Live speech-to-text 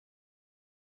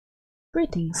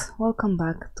Greetings, welcome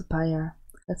back to Pyre.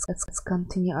 Let's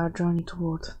continue our journey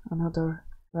toward another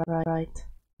rite.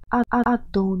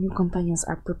 At dawn, your companions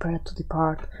are prepared to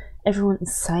depart. Everyone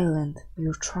is silent.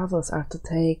 Your travels are to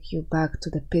take you back to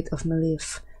the pit of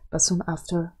Milithe, but soon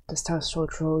after, the stars shall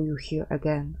draw you here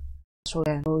again. Shall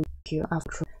draw you here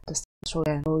after the stars shall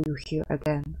draw you here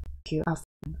again. Here after,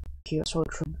 here shall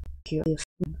draw here if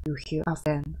you here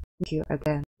again, here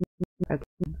again,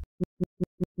 again.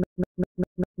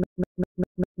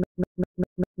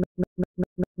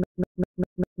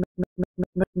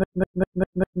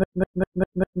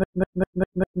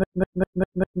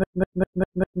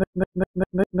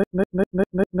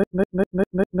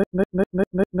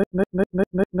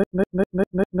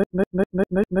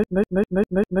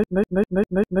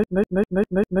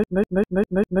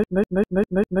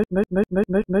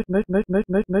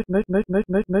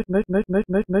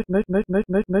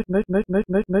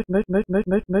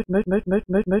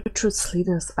 Truth's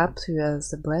leaders up to you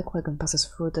as the black wagon passes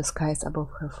through the skies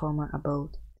above her former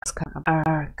abode.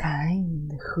 Our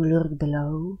kind who lurk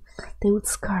below, they would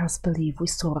scarce believe we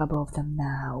soar above them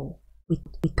now. We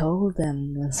told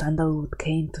them when Sandalwood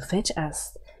came to fetch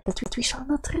us that we shall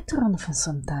not return for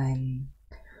some time.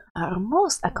 Our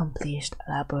most accomplished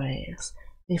laborers,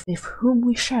 with whom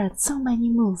we shared so many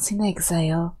months in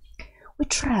exile, we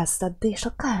trust that they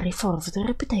shall carry forth the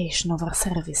reputation of our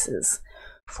services,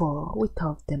 for we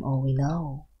taught them all we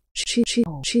know. She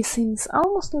seems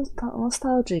almost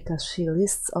nostalgic as she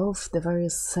lists off the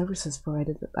various services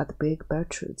provided at Big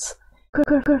Bertrude's.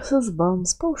 Curses,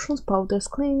 bombs, potions, powders,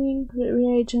 cleaning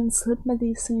reagents, sleep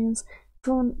medicines,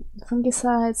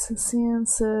 fungicides,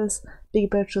 sciences. Big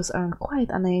Bertrude's earned quite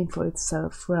a name for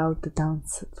itself throughout the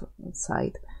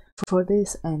downside for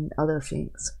this and other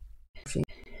things.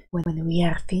 When we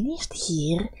are finished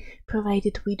here,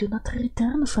 provided we do not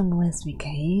return from whence we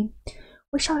came,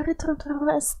 we shall return to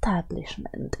our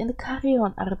establishment and carry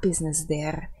on our business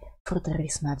there, for there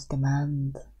is much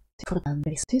demand.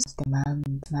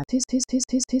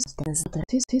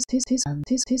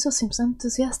 Tiso seems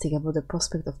enthusiastic about the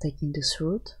prospect of taking this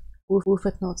route.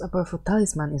 Wolfet notes a powerful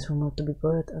talisman is rumored to be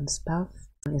buried on this path.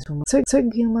 Sir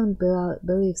Gilman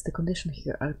believes the conditions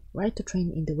here are right to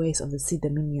train in the ways of the Sea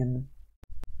Dominion.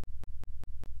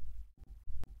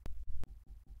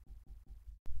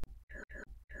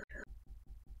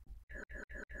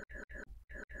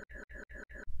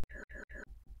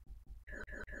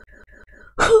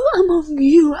 Who among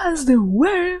you has the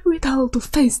wherewithal to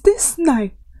face this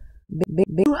night?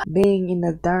 Being in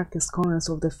the darkest corners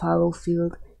of the fallow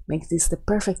field makes this the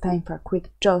perfect time for a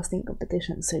quick jousting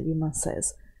competition, Sir Gilman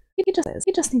says. He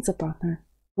just needs a partner.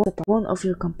 One of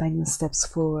your companions steps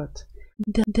forward.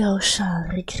 Thou shalt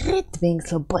regret being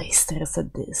so boisterous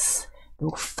at this, thou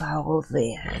foul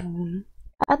worm.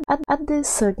 At this,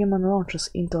 Sir Gilman launches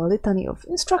into a litany of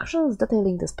instructions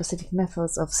detailing the specific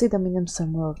methods of Sea Dominion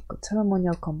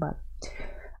ceremonial combat.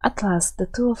 At last, the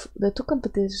two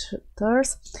competitors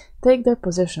take their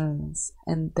positions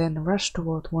and then rush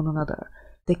toward one another.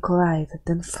 They collide,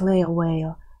 then flare away,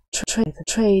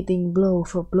 trading blow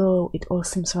for blow. It all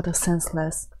seems rather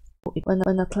senseless.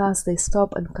 When at last they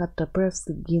stop and cut their breaths,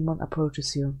 Gilman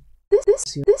approaches you.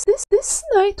 This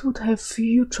knight would have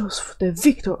you chose the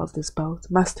victor of this bout,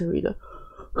 Master Reader.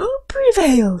 Who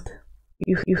prevailed?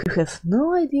 You have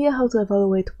no idea how to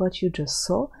evaluate what you just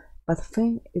saw, but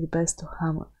think it best to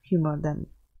humor them.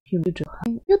 You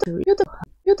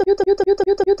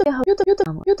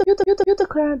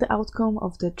declare the outcome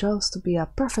of the joust to be a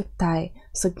perfect tie,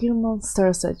 so Gilman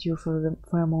stares at you for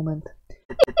a moment.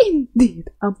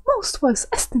 Indeed, a most wise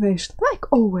estimation, like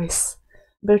always.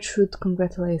 Bertrude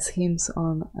congratulates him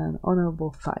on an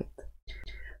honorable fight.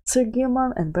 Sir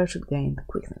Gilman and Bertrude gained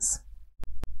quickness.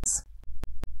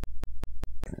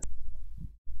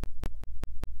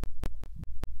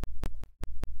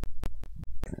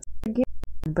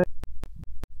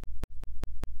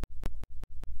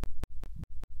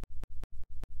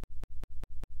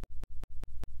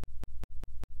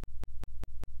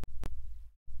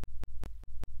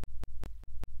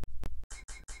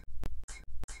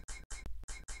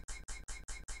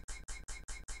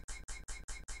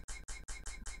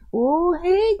 Oh,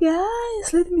 hey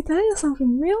guys, let me tell you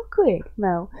something real quick.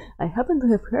 Now, I happen to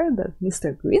have heard that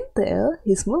Mr. Greentail,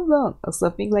 he's moved on, or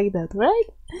something like that, right?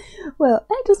 Well,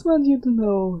 I just want you to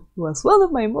know he was one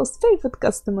of my most favorite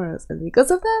customers, and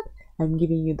because of that, I'm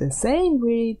giving you the same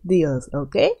great deals,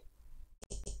 okay?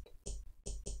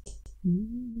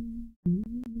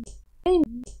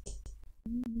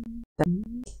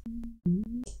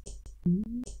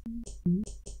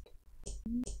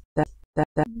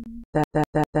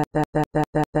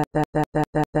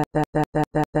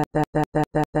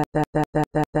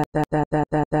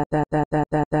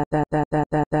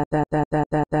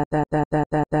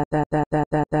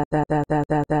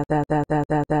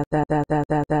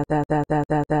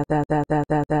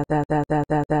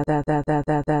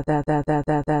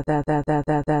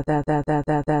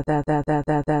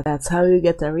 That's how you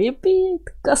get a repeat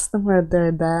customer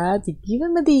there, Dad. You give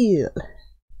him a deal.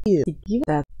 You give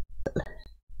that.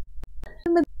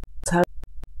 That's how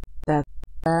that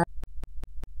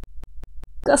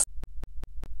customer.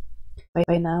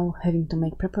 By now, having to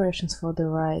make preparations for the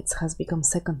rites has become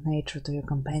second nature to your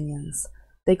companions.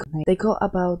 They go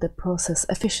about the process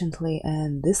efficiently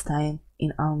and, this time,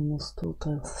 in almost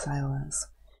total silence.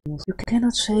 You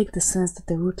cannot shake the sense that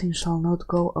the routine shall not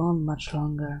go on much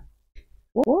longer.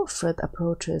 Wilfred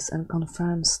approaches and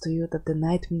confirms to you that the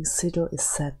nightwing sigil is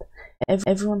set.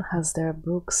 Everyone has their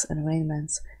books and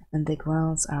raiments, and the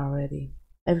grounds are ready.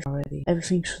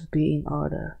 Everything should be in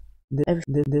order.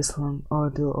 This long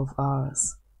ordeal of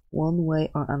ours, one way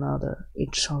or another,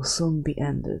 it shall soon be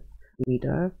ended.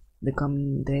 Reader, the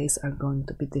coming days are going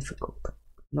to be difficult.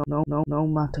 No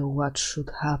matter what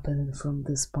should happen from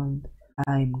this point,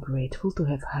 I am grateful to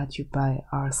have had you by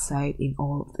our side in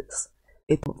all of this.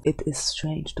 It is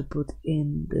strange to put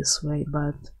in this way,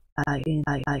 but I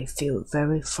feel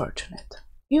very fortunate.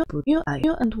 You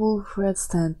and Wilfred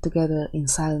stand together in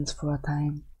silence for a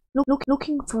time,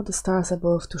 looking for the stars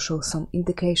above to show some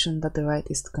indication that the rite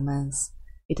is to commence.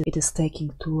 It is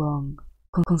taking too long,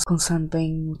 concern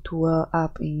being to well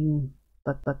up in you,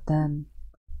 but then,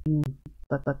 to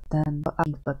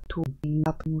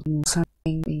up in you,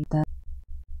 something in then.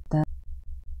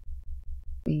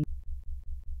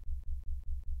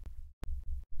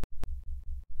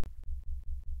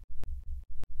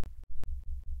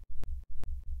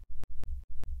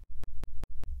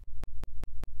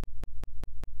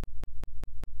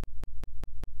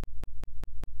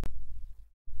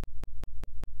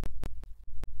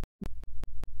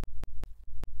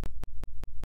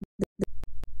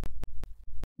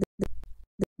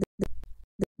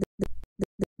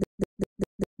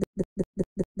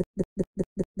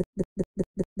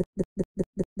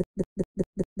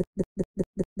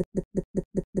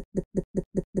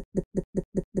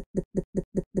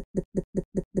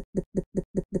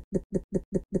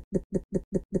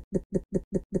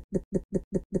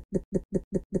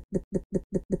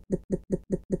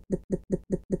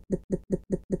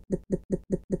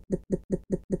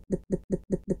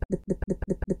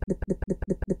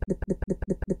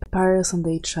 Pyres on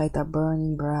the each side are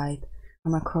burning bright.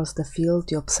 From across the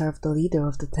field you observe the leader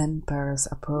of the 10 pairs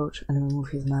approach and remove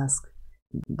his mask.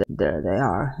 There they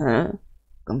are, huh?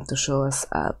 Come to show us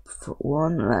up for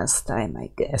one last time,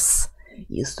 I guess.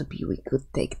 Used to be we could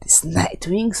take these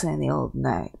nightwings any old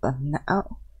night, but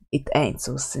now it ain't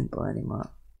so simple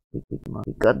anymore. We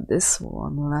got this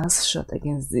one last shot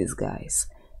against these guys.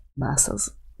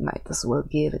 Muscles might as well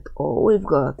give it all we've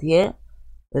got, yeah?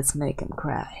 Let's make 'em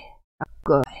cry.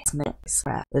 Let's make 'em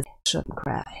cry. Let's shut 'em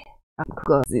cry.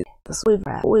 Got this. We've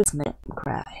make 'em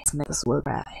cry. Let's make us well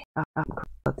cry.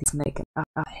 Let's make 'em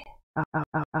cry.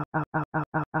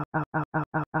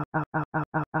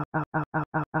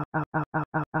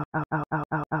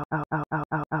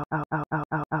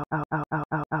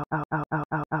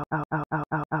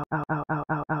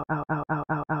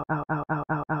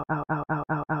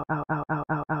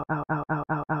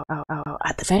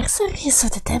 Adversaries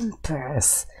of the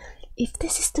Templars. If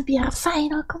this is to be our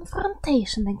final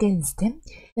confrontation against them,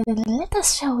 then let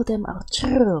us show them our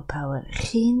true power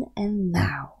here and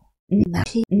now.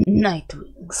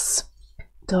 Nightwings.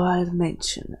 Though I'll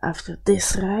mention, after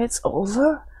this ride's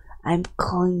over, I'm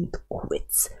calling it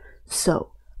quits.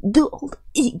 So, do old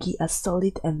Iggy a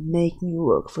solid and make me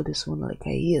work for this one like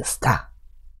I used to.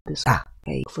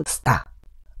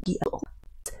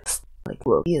 Like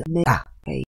work is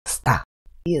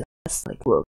like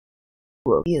work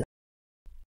is.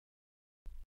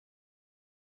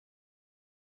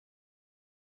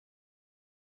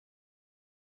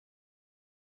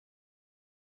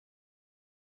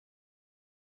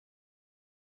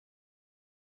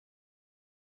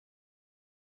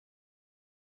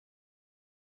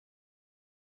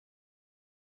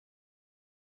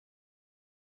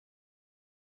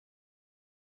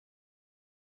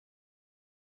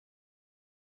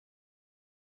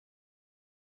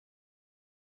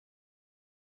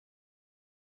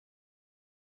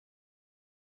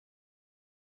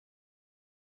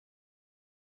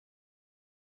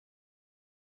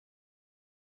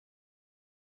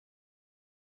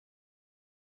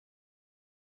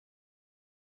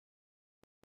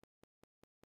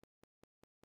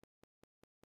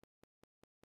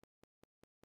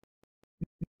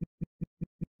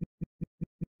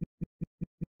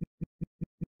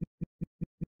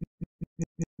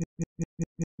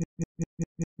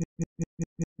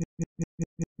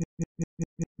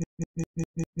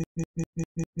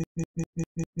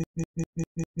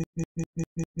 You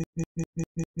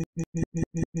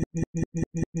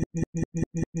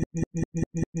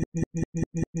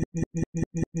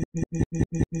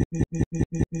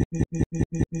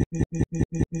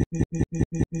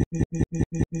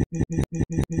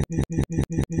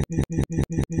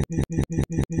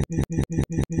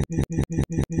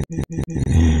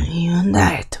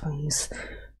Nightwings,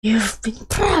 you've been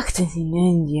practicing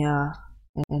India.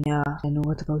 And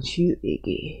what about you,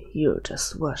 Iggy? You're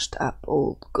just washed up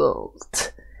old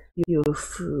gold. You're a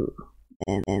fool.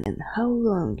 And how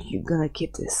long you gonna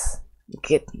keep this?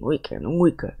 Getting weaker and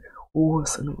weaker,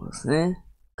 worse and worse, eh?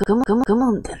 Come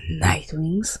on then,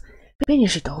 Nightwings.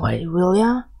 Finish it already, will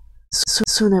ya?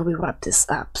 Sooner we wrap this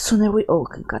up, sooner we all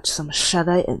can catch some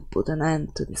shut-eye and put an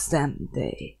end to this damn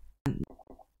day.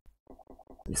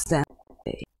 This damn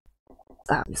day.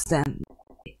 Stop this damn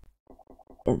day.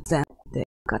 And damn day.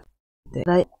 Cut the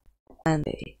light and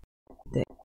day.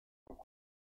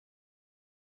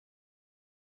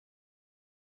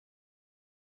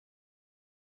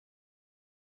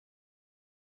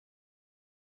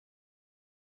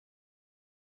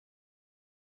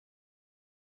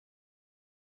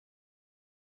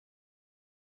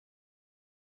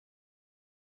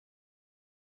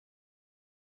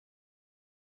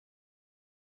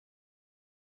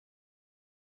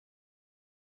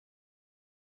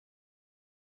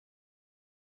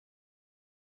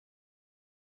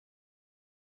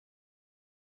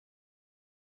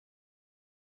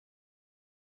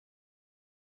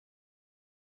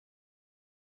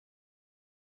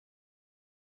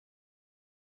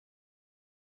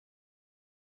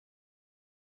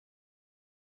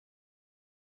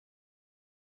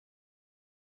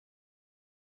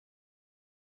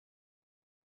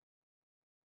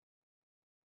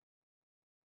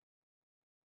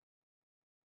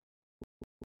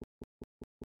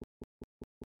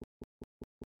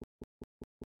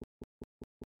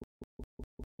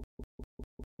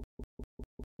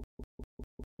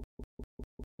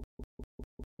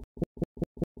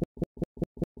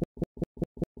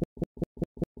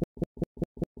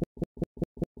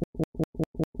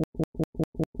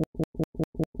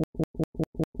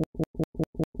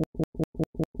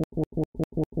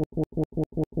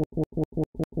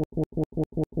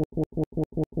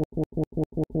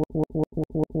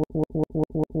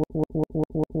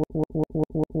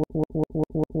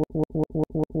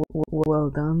 Well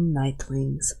done,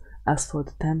 Nightwings. As for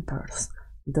the Tempers,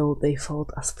 though they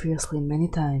fought as fiercely many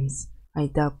times, I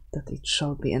doubt that it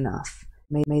shall be enough.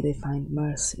 May they find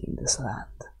mercy in this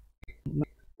land.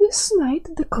 This night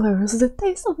declares the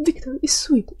taste of victory is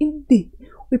sweet indeed.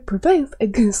 We prevailed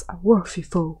against a worthy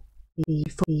foe. Ye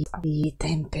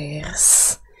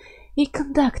Tempers, ye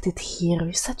conducted here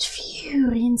with such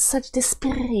fury and such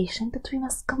desperation that we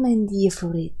must commend ye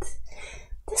for it,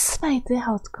 despite the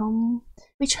outcome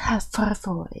which hath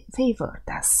favored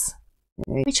us.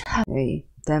 Hey,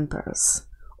 Tempers,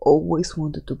 always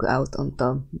wanted to go out on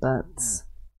top, but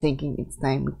thinking it's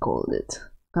time we called it.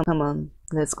 Come on,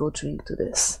 let's go drink to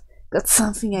this. Got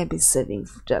something I've been saving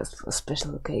just for a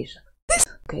special occasion. This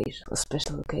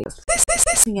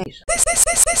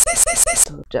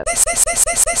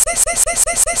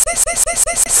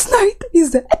night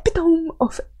is the epitome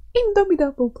of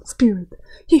indomitable spirit.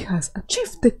 He has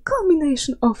achieved the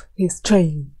culmination of his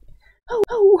training. How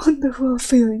wonderful a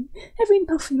feeling, having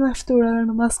nothing left to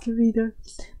learn, Master Reader.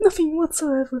 Nothing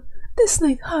whatsoever. This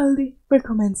night highly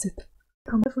recommends it.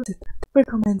 Recommends it.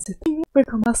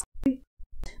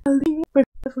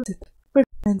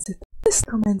 This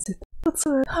recommends it.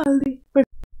 Whatsoever highly recommends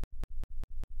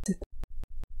it.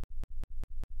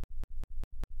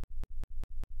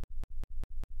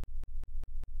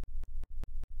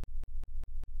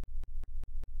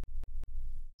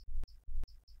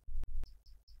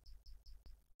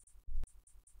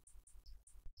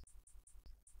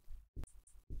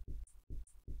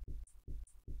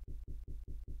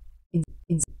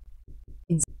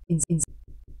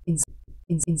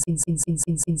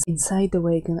 Inside the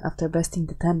wagon, after besting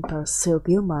the Tempers, Sir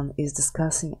Gilman is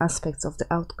discussing aspects of the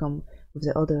outcome with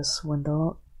the others when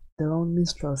the lone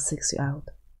minstrel seeks you out.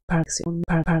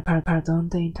 Pardon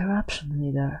the interruption,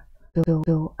 reader.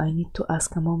 Though I need to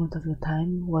ask a moment of your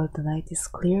time while the night is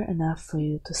clear enough for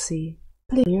you to see.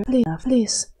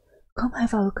 Please, come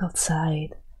have a look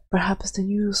outside. Perhaps the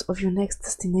news of your next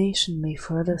destination may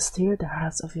further stir the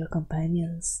hearts of your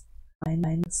companions.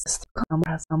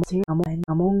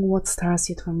 Among what stars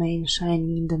yet remain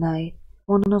shining in the night,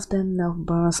 one of them now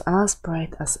burns as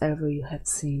bright as ever you had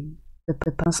seen. The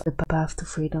path to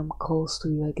freedom calls to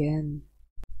you again.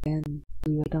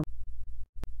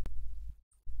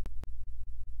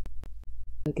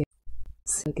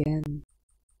 Again.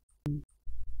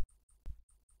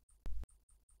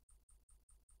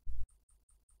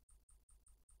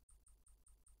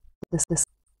 The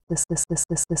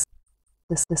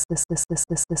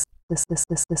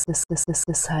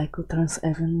cycle turns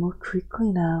even more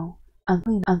quickly now,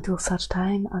 until such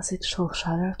time as it shall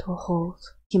shudder to a halt.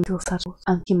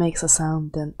 And he makes a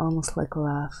sound then almost like a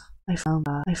laugh. I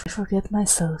forget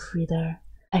myself, reader.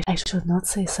 I should not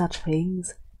say such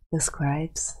things. The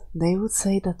scribes, they would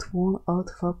say that one ought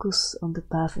focus on the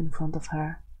path in front of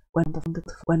her.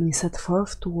 When we set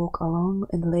forth to walk along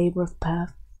in the laboured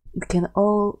path, it can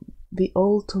all be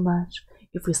all too much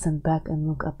if we stand back and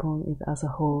look upon it as a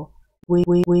whole.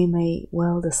 We may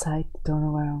well decide to turn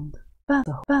around.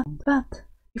 But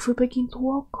if we begin to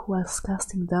walk whilst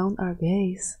casting down our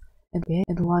gaze,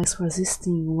 and whilst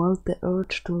resisting well the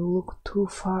urge to look too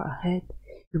far ahead,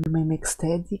 we may make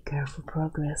steady, careful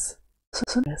progress.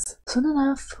 Soon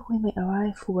enough we may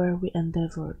arrive where we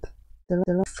endeavoured.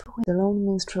 The lone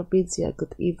minstrel bids you a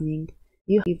good evening.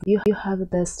 You had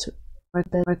best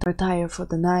retire for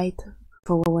the night,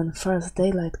 for when first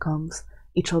daylight comes,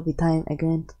 it shall be time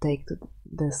again to take to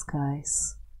the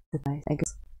skies.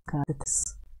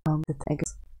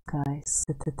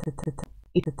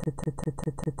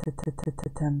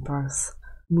 Tempers.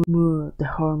 Moore, the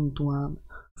horned one,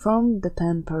 formed the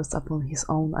tempers upon his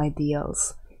own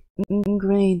ideals.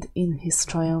 Ingrained in his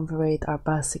triumvirate are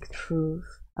basic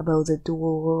truth about the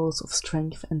dual roles of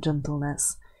strength and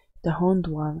gentleness. The horned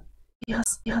one, he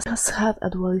has had a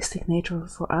dualistic nature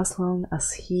for as long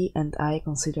as he and I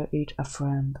consider each a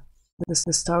friend.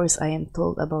 The stories I am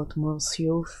told about Moore's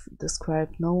youth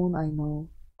describe no one I know.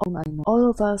 All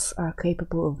of us are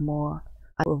capable of more.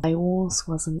 I once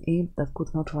was an imp that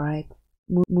could not write.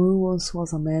 Moore once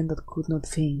was a man that could not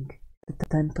think. The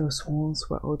Tempers once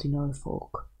were ordinary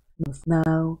folk.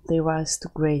 Now they rise to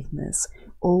greatness,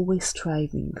 always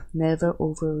striving, never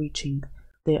overreaching.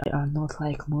 They are not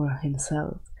like Moore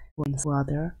himself, when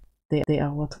rather they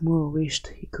are what Moore wished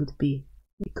he could be.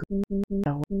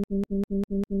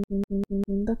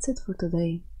 That's it for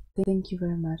today. Thank you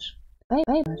very much. Bye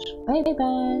bye.